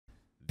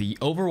The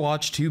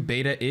Overwatch 2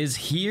 beta is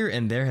here,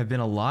 and there have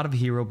been a lot of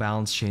hero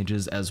balance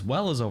changes as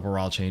well as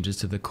overall changes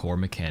to the core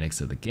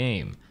mechanics of the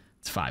game.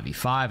 It's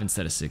 5v5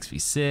 instead of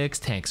 6v6,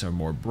 tanks are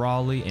more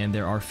brawly, and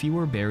there are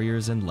fewer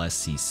barriers and less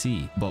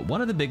CC. But one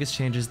of the biggest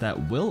changes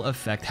that will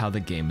affect how the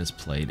game is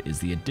played is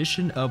the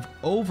addition of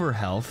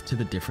overhealth to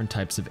the different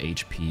types of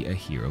HP a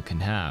hero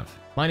can have.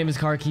 My name is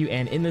KarQ,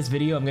 and in this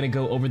video I'm going to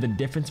go over the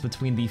difference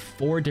between the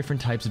 4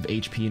 different types of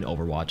HP in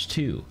Overwatch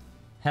 2.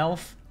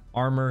 Health,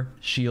 armor,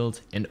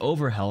 shield, and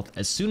overhealth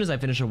as soon as I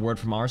finish a word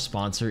from our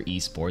sponsor,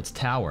 Esports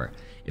Tower.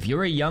 If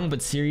you're a young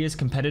but serious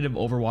competitive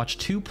Overwatch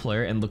 2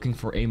 player and looking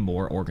for a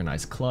more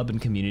organized club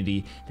and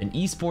community, then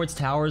Esports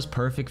Tower is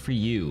perfect for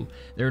you.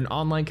 They're an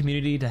online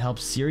community to help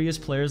serious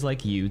players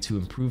like you to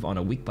improve on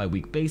a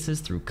week-by-week basis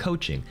through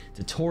coaching,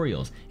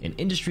 tutorials, and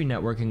industry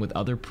networking with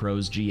other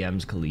pros,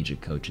 GMs, collegiate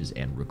coaches,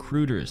 and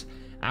recruiters.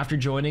 After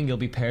joining, you'll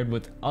be paired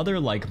with other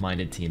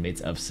like-minded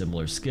teammates of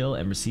similar skill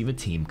and receive a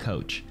team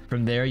coach.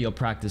 From there, you'll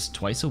practice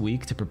twice a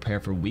week to prepare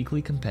for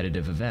weekly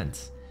competitive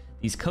events.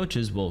 These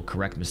coaches will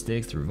correct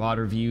mistakes through VOD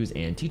reviews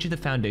and teach you the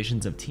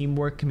foundations of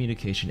teamwork,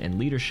 communication, and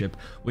leadership,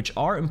 which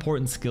are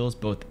important skills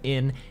both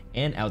in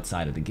and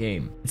outside of the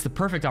game. It's the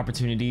perfect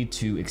opportunity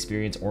to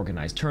experience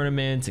organized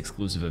tournaments,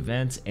 exclusive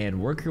events,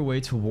 and work your way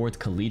towards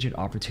collegiate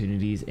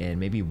opportunities and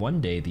maybe one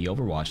day the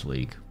Overwatch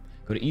League.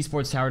 Go to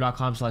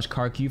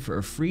esportstower.com/KarQ for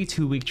a free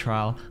 2-week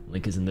trial.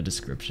 Link is in the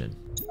description.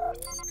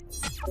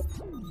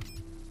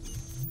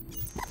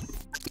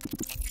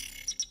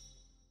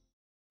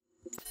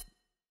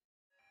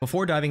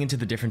 Before diving into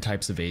the different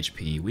types of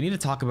HP, we need to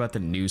talk about the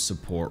new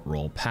support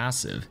role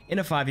passive. In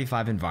a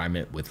 5v5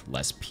 environment with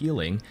less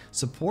peeling,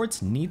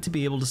 supports need to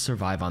be able to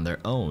survive on their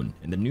own,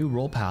 and the new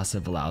role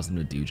passive allows them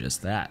to do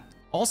just that.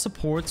 All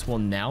supports will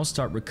now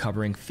start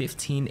recovering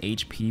 15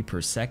 HP per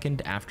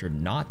second after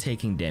not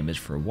taking damage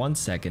for 1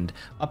 second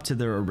up to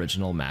their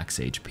original max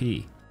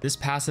HP. This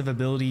passive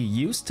ability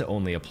used to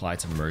only apply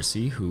to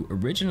Mercy, who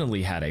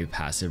originally had a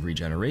passive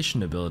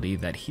regeneration ability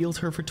that healed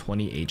her for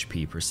 20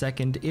 HP per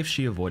second if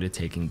she avoided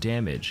taking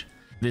damage.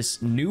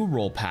 This new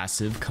role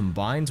passive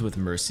combines with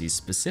Mercy's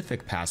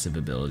specific passive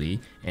ability,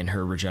 and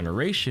her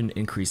regeneration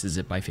increases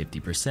it by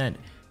 50%,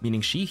 meaning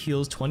she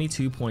heals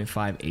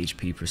 22.5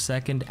 HP per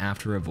second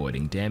after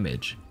avoiding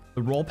damage.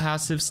 The role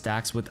passive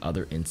stacks with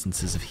other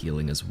instances of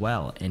healing as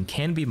well, and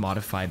can be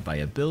modified by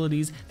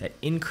abilities that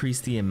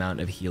increase the amount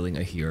of healing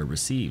a hero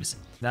receives.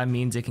 That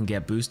means it can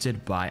get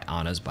boosted by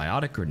Ana's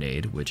Biotic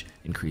Grenade, which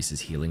increases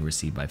healing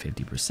received by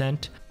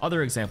 50%.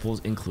 Other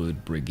examples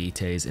include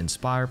Brigitte's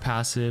Inspire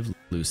passive,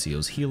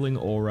 Lucio's Healing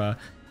Aura,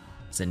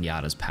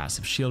 Zenyatta's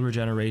passive shield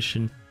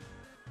regeneration,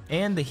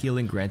 and the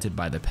healing granted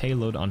by the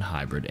payload on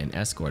hybrid and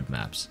escort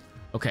maps.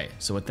 Okay,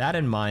 so with that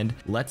in mind,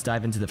 let's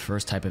dive into the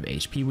first type of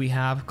HP we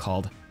have,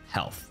 called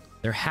health.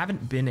 There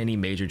haven't been any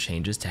major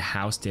changes to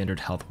how standard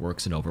health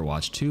works in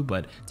Overwatch 2,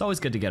 but it's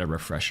always good to get a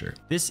refresher.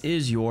 This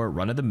is your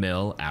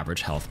run-of-the-mill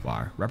average health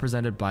bar,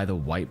 represented by the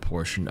white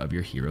portion of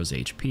your hero's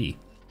HP.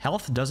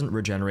 Health doesn't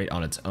regenerate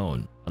on its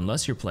own,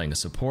 unless you're playing a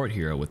support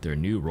hero with their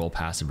new role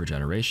passive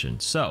regeneration,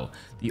 so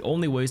the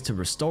only ways to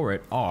restore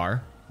it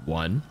are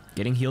 1.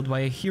 Getting healed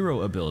by a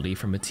hero ability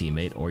from a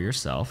teammate or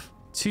yourself,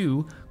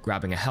 2.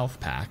 Grabbing a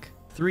health pack,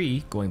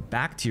 3. Going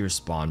back to your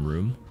spawn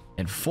room,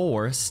 and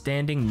 4.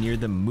 Standing near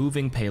the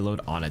moving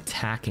payload on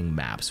attacking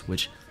maps,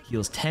 which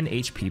heals 10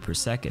 HP per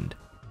second.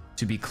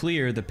 To be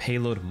clear, the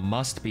payload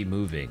must be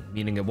moving,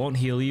 meaning it won't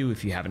heal you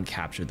if you haven't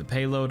captured the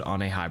payload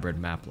on a hybrid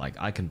map like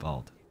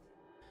Eichenwald.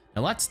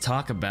 Now let's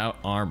talk about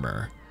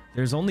armor.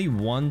 There's only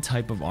one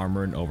type of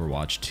armor in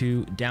Overwatch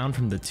 2, down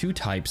from the 2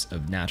 types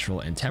of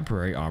natural and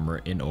temporary armor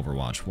in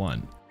Overwatch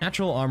 1.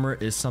 Natural armor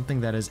is something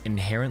that is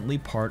inherently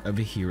part of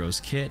a hero's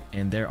kit,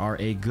 and there are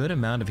a good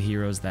amount of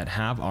heroes that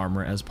have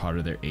armor as part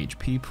of their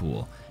HP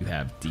pool. You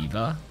have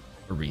D.Va,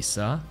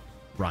 Orisa,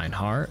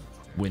 Reinhardt,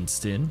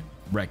 Winston,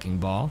 Wrecking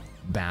Ball,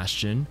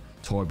 Bastion,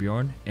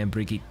 Torbjorn, and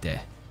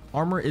Brigitte.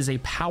 Armor is a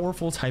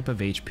powerful type of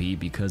HP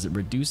because it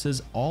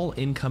reduces all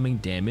incoming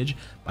damage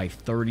by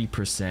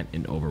 30%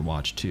 in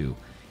Overwatch 2.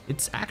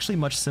 It's actually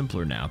much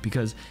simpler now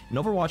because in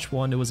Overwatch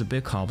 1 it was a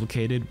bit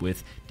complicated,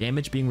 with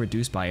damage being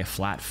reduced by a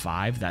flat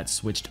 5 that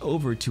switched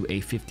over to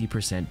a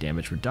 50%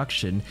 damage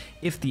reduction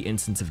if the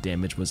instance of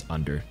damage was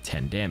under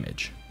 10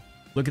 damage.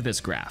 Look at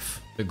this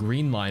graph. The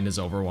green line is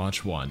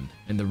Overwatch 1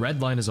 and the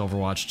red line is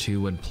Overwatch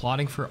 2 when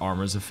plotting for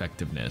armor's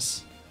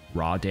effectiveness.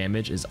 Raw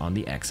damage is on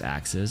the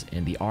x-axis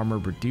and the armor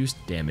reduced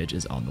damage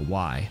is on the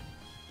y.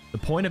 The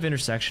point of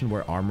intersection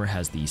where armor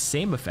has the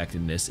same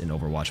effectiveness in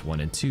Overwatch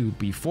 1 and 2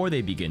 before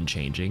they begin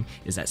changing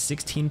is at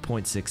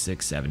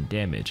 16.667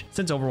 damage.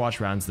 Since Overwatch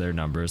rounds their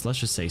numbers, let's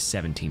just say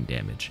 17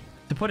 damage.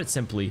 To put it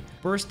simply,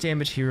 burst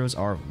damage heroes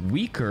are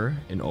weaker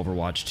in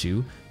Overwatch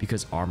 2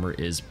 because armor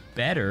is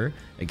better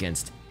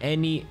against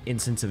any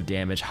instance of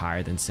damage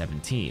higher than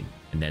 17.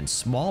 And then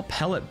small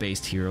pellet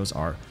based heroes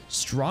are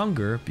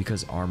stronger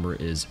because armor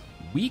is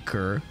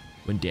weaker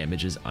when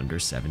damage is under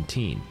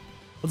 17.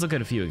 Let's look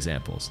at a few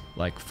examples,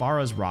 like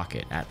Pharah's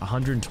Rocket at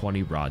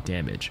 120 raw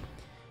damage.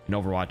 In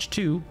Overwatch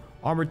 2,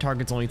 armored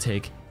targets only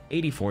take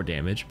 84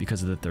 damage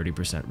because of the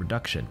 30%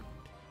 reduction.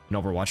 In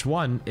Overwatch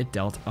 1, it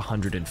dealt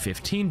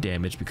 115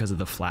 damage because of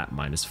the flat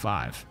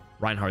 -5.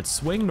 Reinhardt's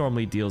swing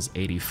normally deals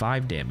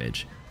 85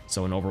 damage,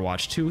 so in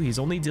Overwatch 2, he's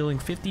only dealing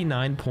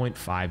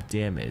 59.5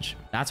 damage.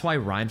 That's why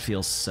Rein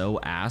feels so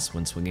ass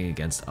when swinging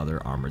against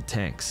other armored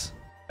tanks.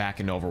 Back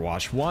in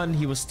Overwatch 1,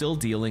 he was still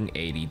dealing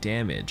 80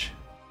 damage.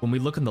 When we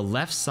look on the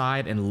left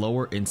side and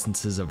lower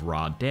instances of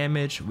raw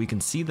damage, we can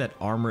see that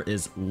armor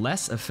is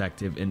less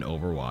effective in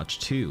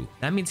Overwatch 2.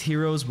 That means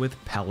heroes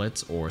with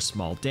pellets or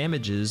small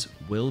damages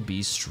will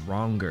be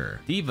stronger.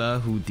 D.Va,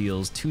 who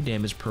deals 2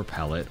 damage per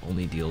pellet,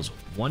 only deals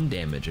 1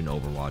 damage in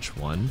Overwatch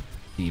 1.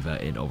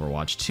 D.Va in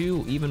Overwatch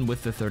 2, even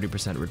with the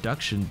 30%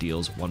 reduction,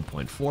 deals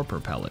 1.4 per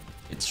pellet.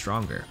 It's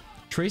stronger.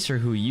 Tracer,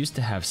 who used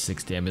to have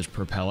 6 damage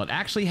per pellet,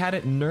 actually had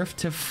it nerfed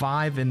to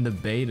 5 in the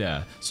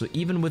beta, so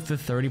even with the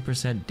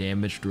 30%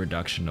 damage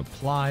reduction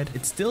applied,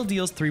 it still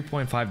deals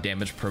 3.5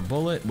 damage per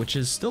bullet, which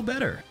is still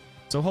better.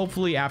 So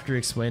hopefully after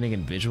explaining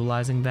and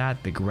visualizing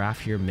that, the graph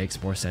here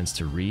makes more sense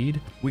to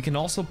read. We can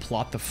also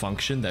plot the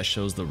function that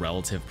shows the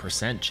relative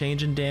percent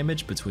change in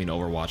damage between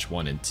Overwatch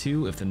 1 and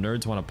 2 if the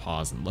nerds want to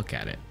pause and look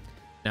at it.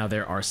 Now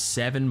there are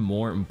 7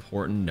 more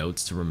important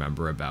notes to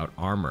remember about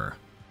armor.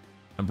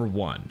 Number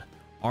 1.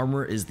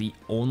 Armor is the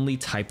only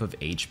type of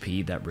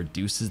HP that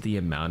reduces the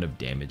amount of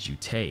damage you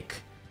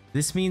take.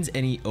 This means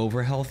any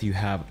overhealth you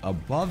have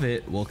above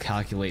it will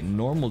calculate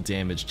normal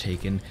damage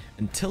taken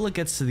until it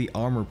gets to the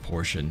armor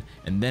portion,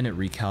 and then it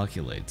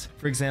recalculates.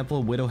 For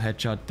example, Widow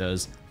Headshot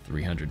does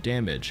 300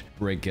 damage.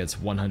 Brig gets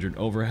 100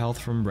 overhealth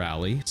from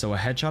Rally, so a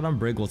headshot on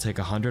Brig will take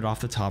 100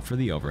 off the top for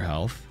the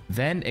overhealth.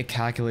 Then it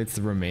calculates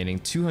the remaining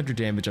 200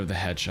 damage of the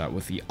headshot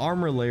with the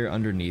armor layer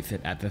underneath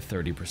it at the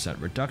 30%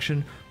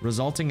 reduction,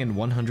 resulting in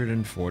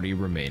 140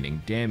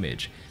 remaining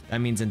damage. That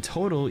means in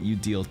total you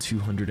deal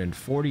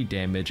 240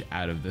 damage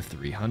out of the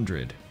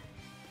 300.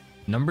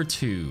 Number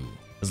 2.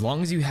 As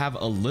long as you have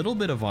a little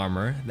bit of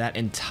armor, that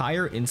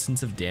entire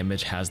instance of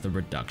damage has the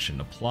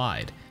reduction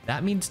applied.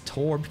 That means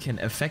Torb can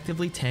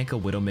effectively tank a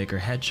Widowmaker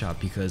headshot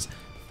because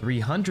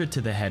 300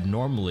 to the head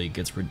normally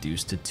gets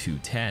reduced to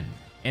 210.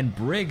 And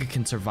Brig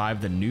can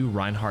survive the new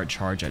Reinhardt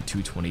charge at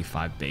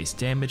 225 base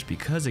damage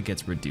because it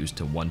gets reduced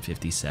to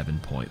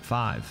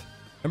 157.5.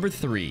 Number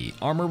 3,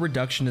 armor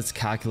reduction is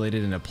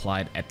calculated and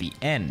applied at the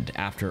end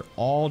after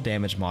all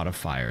damage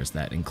modifiers.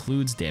 That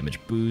includes damage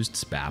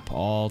boosts, BAP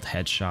alt,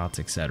 headshots,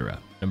 etc.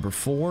 Number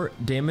 4,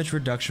 damage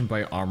reduction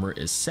by armor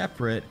is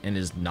separate and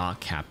is not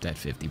capped at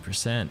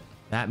 50%.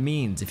 That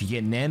means if you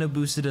get nano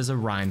boosted as a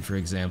Rein, for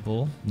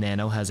example,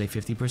 nano has a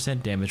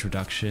 50% damage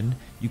reduction,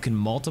 you can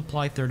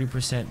multiply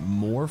 30%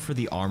 more for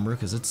the armor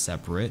because it's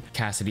separate.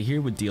 Cassidy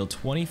here would deal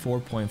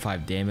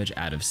 24.5 damage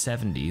out of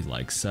 70,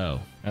 like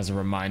so. As a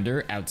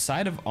reminder,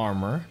 outside of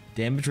armor,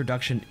 damage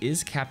reduction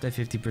is capped at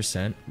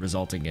 50%,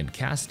 resulting in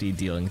Cassidy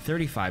dealing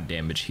 35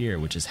 damage here,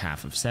 which is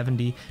half of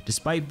 70,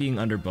 despite being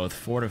under both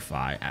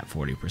Fortify at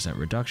 40%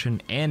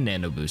 reduction and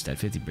Nano Boost at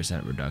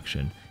 50%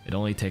 reduction. It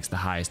only takes the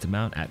highest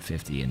amount at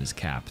 50 and is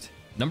capped.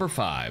 Number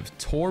 5,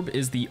 Torb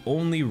is the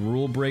only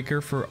rule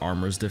breaker for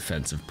armor's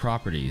defensive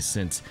properties,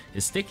 since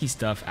his sticky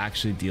stuff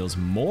actually deals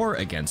more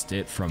against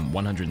it from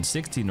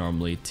 160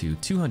 normally to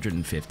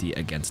 250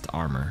 against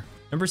armor.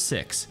 Number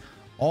 6,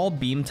 all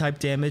beam type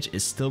damage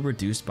is still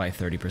reduced by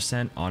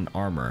 30% on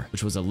armor,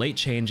 which was a late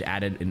change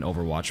added in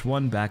Overwatch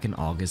 1 back in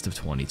August of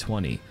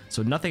 2020.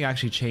 So nothing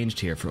actually changed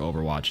here for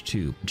Overwatch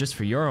 2. Just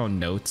for your own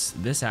notes,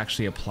 this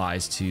actually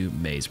applies to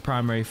Mei's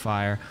primary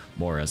fire,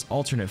 Moira's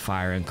alternate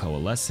fire and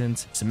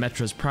coalescence,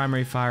 Symmetra's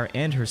primary fire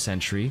and her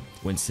sentry,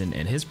 Winston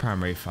and his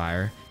primary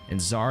fire, and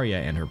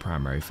Zarya and her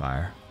primary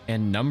fire.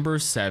 And number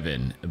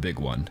 7, a big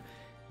one.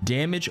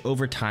 Damage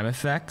over time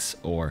effects,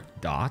 or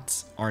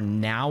dots, are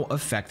now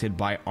affected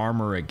by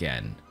armor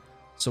again.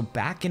 So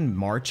back in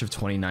March of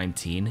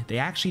 2019, they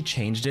actually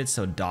changed it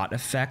so dot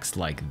effects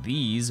like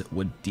these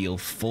would deal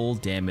full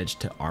damage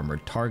to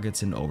armored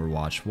targets in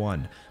Overwatch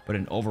 1. But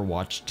in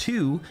Overwatch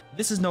 2,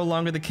 this is no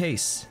longer the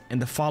case, and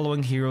the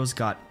following heroes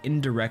got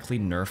indirectly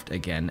nerfed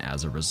again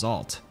as a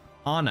result.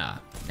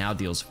 Ana now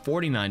deals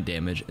 49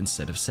 damage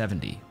instead of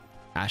 70.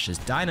 Ashe's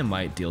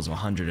Dynamite deals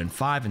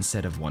 105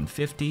 instead of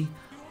 150.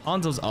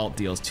 Hanzo's ult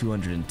deals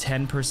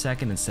 210 per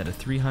second instead of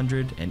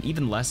 300, and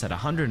even less at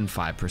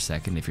 105 per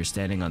second if you're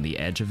standing on the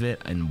edge of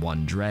it in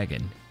one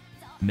dragon.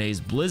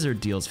 Mei's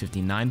Blizzard deals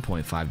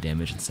 59.5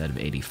 damage instead of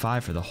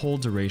 85 for the whole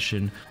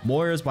duration.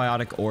 Moira's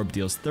Biotic Orb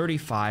deals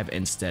 35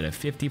 instead of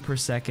 50 per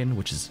second,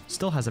 which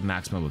still has a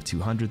maximum of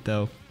 200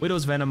 though.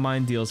 Widow's Venom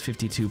Mine deals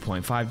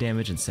 52.5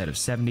 damage instead of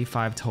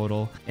 75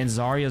 total, and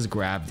Zarya's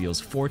Grab deals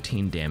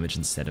 14 damage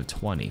instead of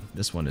 20.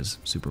 This one is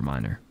super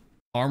minor.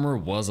 Armor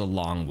was a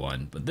long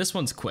one, but this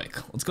one's quick.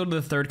 Let's go to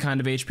the third kind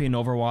of HP in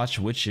Overwatch,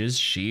 which is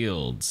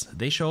shields.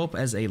 They show up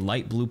as a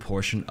light blue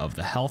portion of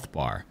the health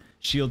bar.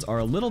 Shields are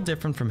a little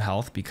different from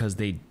health because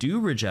they do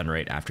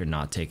regenerate after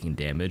not taking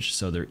damage,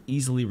 so they're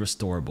easily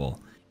restorable.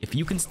 If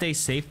you can stay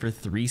safe for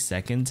 3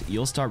 seconds,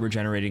 you'll start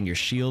regenerating your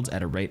shields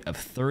at a rate of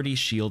 30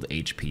 shield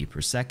HP per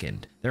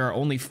second. There are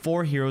only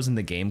 4 heroes in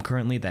the game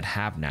currently that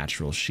have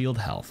natural shield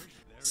health.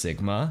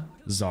 Sigma,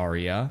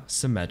 Zarya,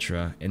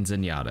 Symmetra, and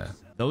Zenyatta.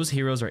 Those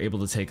heroes are able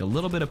to take a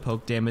little bit of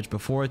poke damage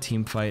before a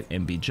team fight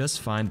and be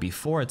just fine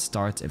before it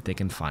starts if they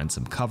can find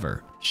some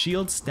cover.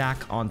 Shields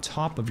stack on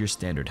top of your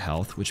standard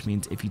health, which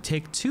means if you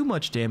take too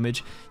much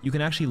damage, you can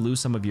actually lose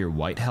some of your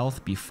white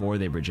health before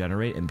they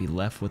regenerate and be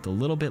left with a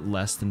little bit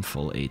less than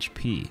full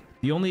HP.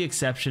 The only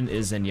exception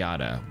is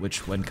Zenyatta,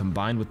 which when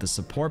combined with the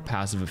support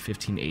passive of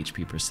 15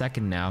 HP per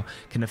second now,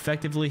 can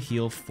effectively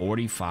heal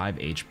 45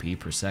 HP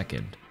per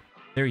second.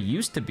 There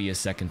used to be a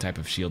second type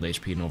of shield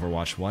HP in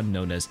Overwatch 1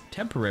 known as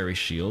temporary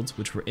shields,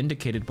 which were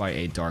indicated by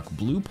a dark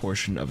blue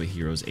portion of a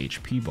hero's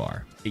HP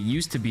bar. It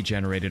used to be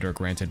generated or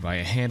granted by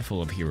a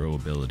handful of hero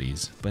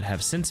abilities, but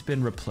have since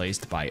been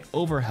replaced by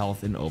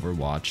Overhealth in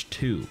Overwatch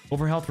 2.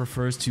 Overhealth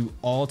refers to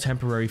all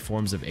temporary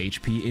forms of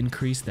HP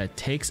increase that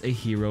takes a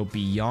hero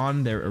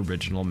beyond their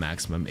original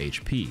maximum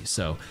HP,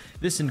 so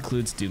this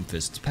includes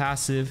Doomfist's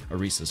passive,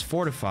 Orisa's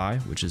Fortify,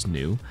 which is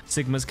new,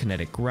 Sigma's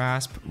Kinetic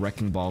Grasp,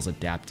 Wrecking Ball's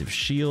Adaptive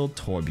Shield,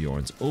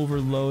 Torbjorn's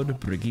Overload,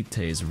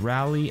 Brigitte's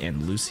Rally,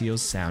 and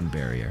Lucio's Sound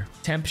Barrier.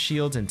 Temp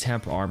shields and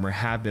temp armor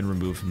have been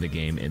removed from the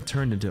game and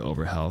turned into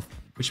Overhealth,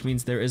 which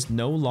means there is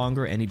no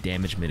longer any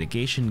damage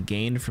mitigation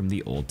gained from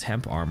the old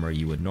temp armor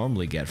you would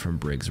normally get from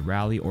Brig's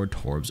Rally or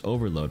Torb's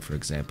Overload, for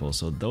example,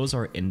 so those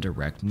are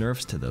indirect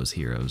nerfs to those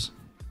heroes.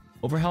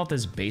 Overhealth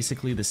is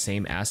basically the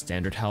same as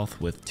standard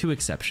health with two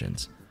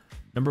exceptions.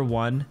 Number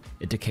one,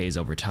 it decays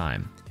over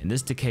time, and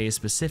this decay is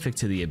specific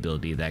to the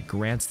ability that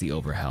grants the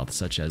overhealth,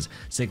 such as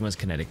Sigma's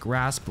Kinetic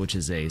Grasp, which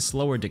is a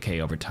slower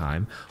decay over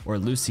time, or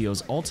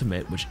Lucio's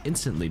ultimate, which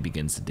instantly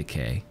begins to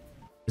decay.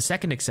 The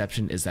second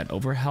exception is that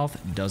overhealth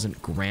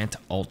doesn't grant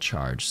ult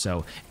charge,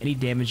 so any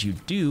damage you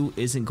do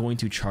isn't going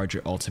to charge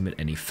your ultimate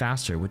any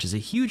faster, which is a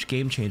huge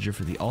game changer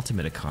for the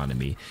ultimate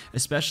economy,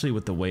 especially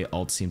with the way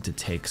ults seem to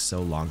take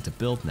so long to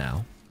build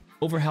now.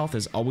 Overhealth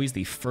is always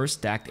the first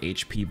stacked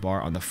HP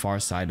bar on the far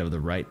side of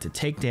the right to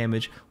take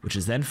damage, which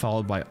is then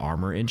followed by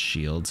armor and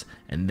shields,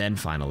 and then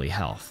finally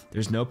health.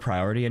 There's no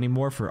priority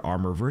anymore for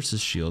armor versus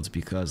shields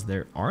because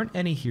there aren't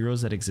any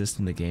heroes that exist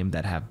in the game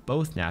that have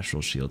both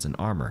natural shields and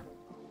armor.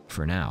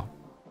 For now.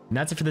 And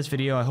that's it for this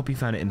video. I hope you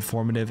found it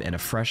informative and a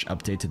fresh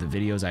update to the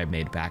videos I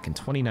made back in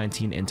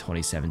 2019 and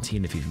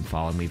 2017 if you've been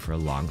following me for a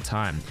long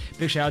time.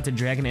 Big shout out to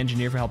Dragon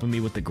Engineer for helping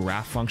me with the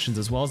graph functions,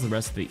 as well as the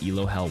rest of the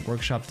Elo Hell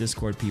Workshop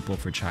Discord people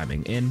for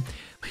chiming in.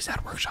 Please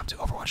add Workshop to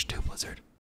Overwatch 2 Blizzard.